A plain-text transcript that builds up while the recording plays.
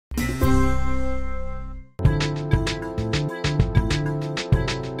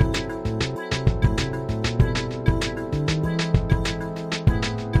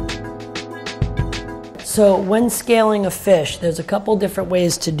So when scaling a fish, there's a couple different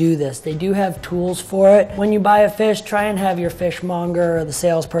ways to do this. They do have tools for it. When you buy a fish, try and have your fishmonger or the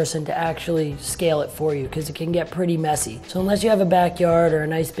salesperson to actually scale it for you, because it can get pretty messy. So unless you have a backyard or a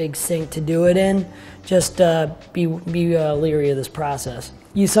nice big sink to do it in, just be leery of this process.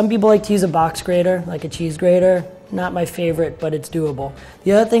 Some people like to use a box grater, like a cheese grater. Not my favorite, but it's doable.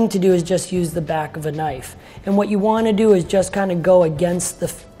 The other thing to do is just use the back of a knife. And what you want to do is just kind of go against the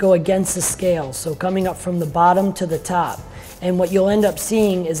scales, so coming up from the bottom to the top. And what you'll end up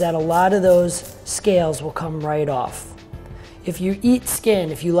seeing is that a lot of those scales will come right off. If you eat skin,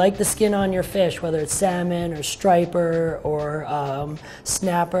 if you like the skin on your fish, whether it's salmon or striper or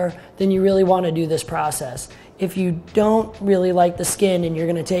snapper, then you really want to do this process. If you don't really like the skin and you're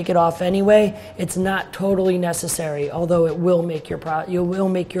going to take it off anyway, it's not totally necessary, although it will make your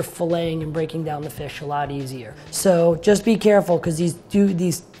filleting and breaking down the fish a lot easier. So just be careful, because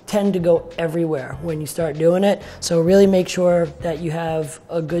these tend to go everywhere when you start doing it. So really make sure that you have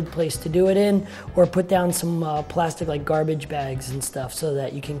a good place to do it in, or put down some plastic like garbage bags and stuff so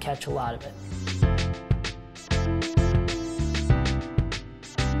that you can catch a lot of it.